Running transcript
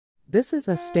This is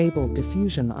a Stable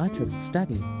Diffusion artist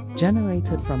study,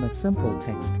 generated from a simple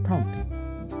text prompt.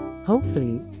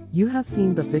 Hopefully, you have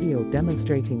seen the video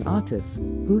demonstrating artists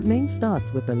whose name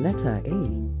starts with the letter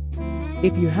A.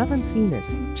 If you haven't seen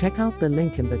it, check out the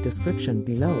link in the description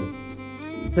below.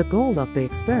 The goal of the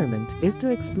experiment is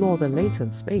to explore the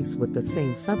latent space with the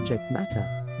same subject matter,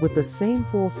 with the same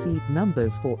 4 seed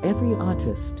numbers for every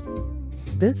artist.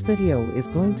 This video is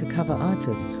going to cover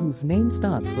artists whose name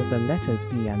starts with the letters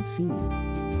B and C.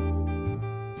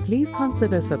 Please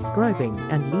consider subscribing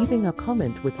and leaving a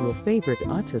comment with your favorite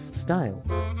artist style.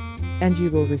 And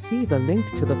you will receive a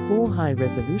link to the full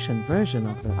high-resolution version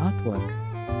of the artwork.